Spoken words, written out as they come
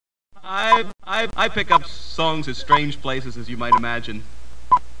I pick up songs at strange places, as you might imagine,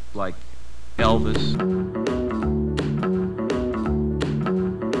 like Elvis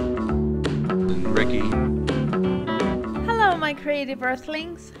and Ricky. Hello my creative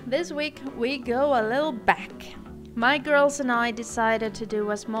earthlings! This week we go a little back. My girls and I decided to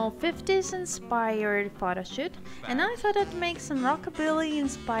do a small 50s inspired photo shoot, and I thought I'd make some rockabilly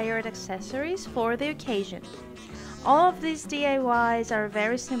inspired accessories for the occasion. All of these DIYs are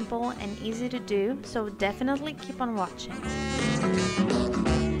very simple and easy to do, so definitely keep on watching.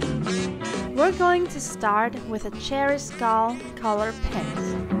 We're going to start with a cherry skull color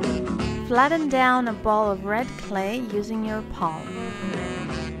pins. Flatten down a ball of red clay using your palm.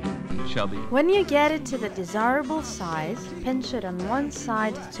 Shelby. When you get it to the desirable size, pinch it on one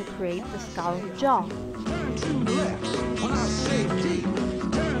side to create the skull jaw. Turn to the left when I say T.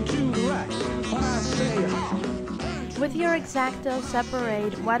 Turn to the right when I say ha. With your X-Acto,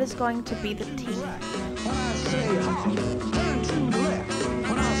 separate what is going to be the teeth. When I say ha. Turn to the left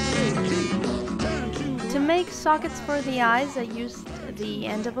when I say T. Turn to the To make sockets for the eyes, I used the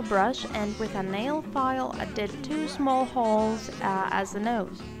end of a brush, and with a nail file I did 2 small holes as the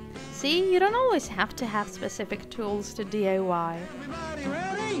nose. See, you don't always have to have specific tools to DIY. Everybody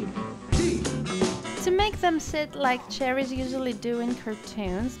ready? T. To make them sit like cherries usually do in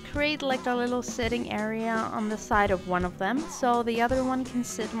cartoons, create like a little sitting area on the side of one of them so the other one can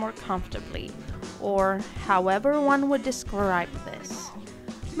sit more comfortably, or however one would describe this.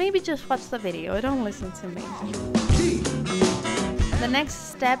 Maybe just watch the video, don't listen to me. T. The next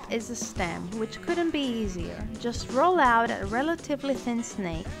step is the stem, which couldn't be easier. Just roll out a relatively thin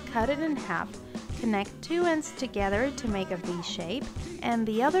snake, cut it in half, connect 2 ends together to make a V shape, and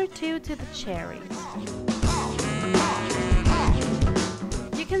the other 2 to the cherries.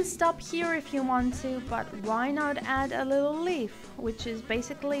 You can stop here if you want to, but why not add a little leaf, which is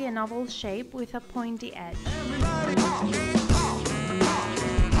basically an oval shape with a pointy edge.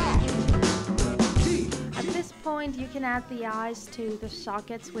 At this point you can add the eyes to the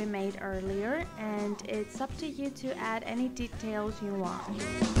sockets we made earlier, and it's up to you to add any details you want.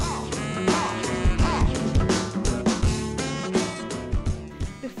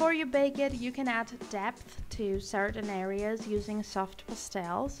 Before you bake it, you can add depth to certain areas using soft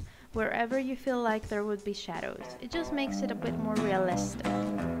pastels, wherever you feel like there would be shadows. It just makes it a bit more realistic.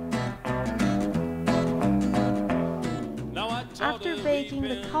 After baking,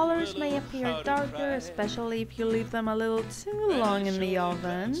 the colors may appear darker, especially if you leave them a little too long in the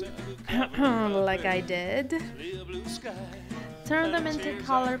oven, like I did. Turn them into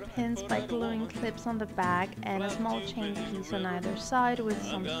color pins by gluing clips on the back and a small chain piece on either side with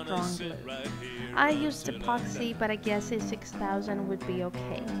some strong glue. I used epoxy, but I guess a 6000 would be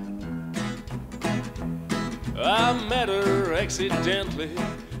okay. I met her accidentally.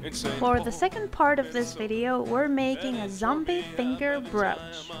 For the second part of this video, we're making a zombie finger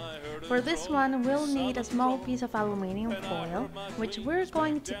brooch. For this one, we'll need a small piece of aluminum foil, which we're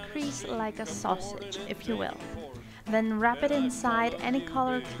going to crease like a sausage, if you will. Then wrap it inside any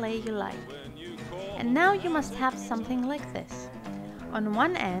color clay you like. And now you must have something like this. On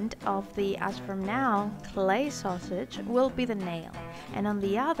one end of the, as from now, clay sausage will be the nail, and on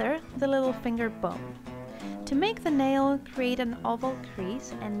the other, the little finger bone. To make the nail, create an oval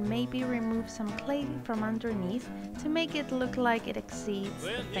crease and maybe remove some clay from underneath to make it look like it exceeds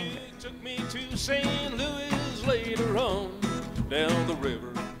the finger.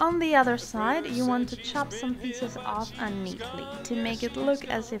 On the other side, you want to chop some pieces off neatly to make it look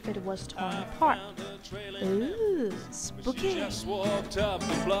as if it was torn apart. Ooh, spooky!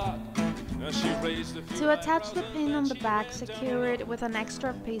 To attach the pin on the back, secure it with an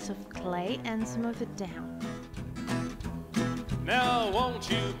extra piece of clay and smooth it down. Now won't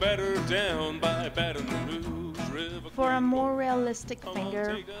you batter down by Baton Rouge River? For a more realistic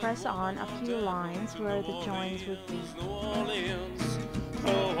finger, press on a few lines where the joints would be.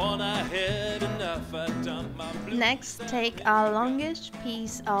 Next, take a longish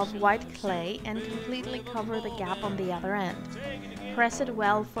piece of white clay and completely cover the gap on the other end. Press it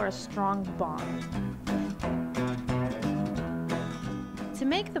well for a strong bond. To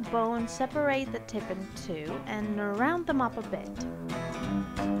make the bone, separate the tip in 2 and round them up a bit.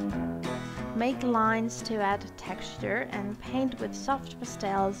 Make lines to add texture and paint with soft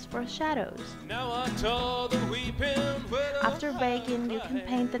pastels for shadows. After baking, you can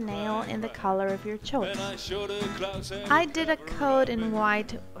paint the nail in the color of your choice. I did a coat in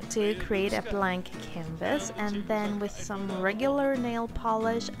white to create a blank canvas, and then with some regular nail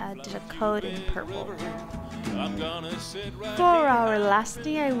polish I did a coat in purple. For our last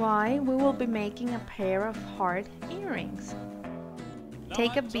DIY, we will be making a pair of heart earrings.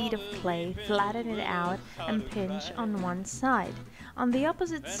 take a bead of clay, flatten it out, and pinch on one side. On the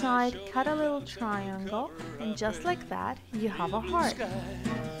opposite side, cut a little triangle, and just like that, you have a heart.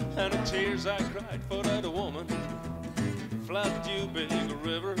 And the tears I cried for that woman flooded you big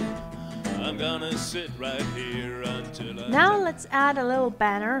river. I'm gonna sit right here until I... Now let's add a little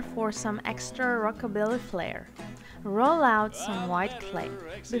banner for some extra rockabilly flair. Roll out some white clay.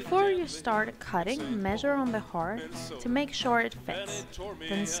 Before you start cutting, measure on the heart to make sure it fits.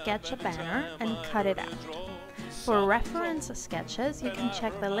 Then sketch a banner and cut it out. For reference sketches, you can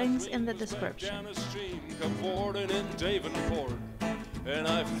check the links in the description. And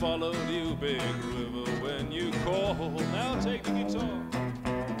I followed you, big river, when you called. Now take the guitar.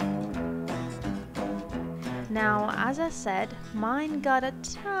 Now, as I said, mine got a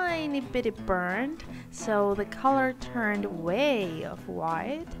tiny bit burned, so the color turned way off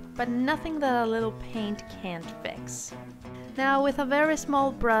white, but nothing that a little paint can't fix. Now, with a very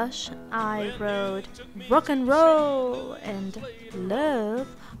small brush, I wrote rock and roll and love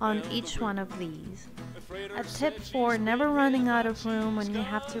on each one of these. A tip for never running out of room when you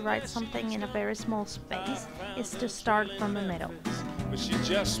have to write something in a very small space is to start from the middle. She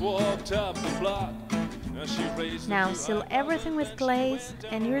just walked up the block. Now seal everything with glaze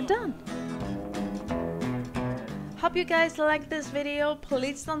and you're done. Hope you guys liked this video.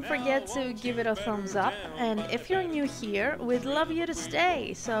 Please don't forget to give it a thumbs up, and if you're new here, we'd love you to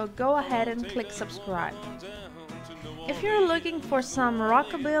stay, so go ahead and click subscribe. If you're looking for some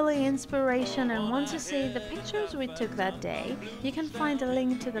rockabilly inspiration and want to see the pictures we took that day, you can find a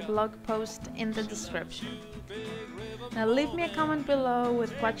link to the blog post in the description. Now leave me a comment below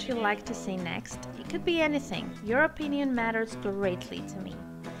with what you'd like to see next. It could be anything. Your opinion matters greatly to me.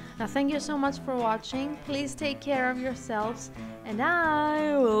 Now thank you so much for watching. Please take care of yourselves, and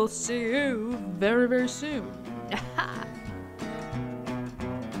I will see you very, very soon.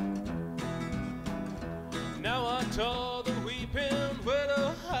 Now I talk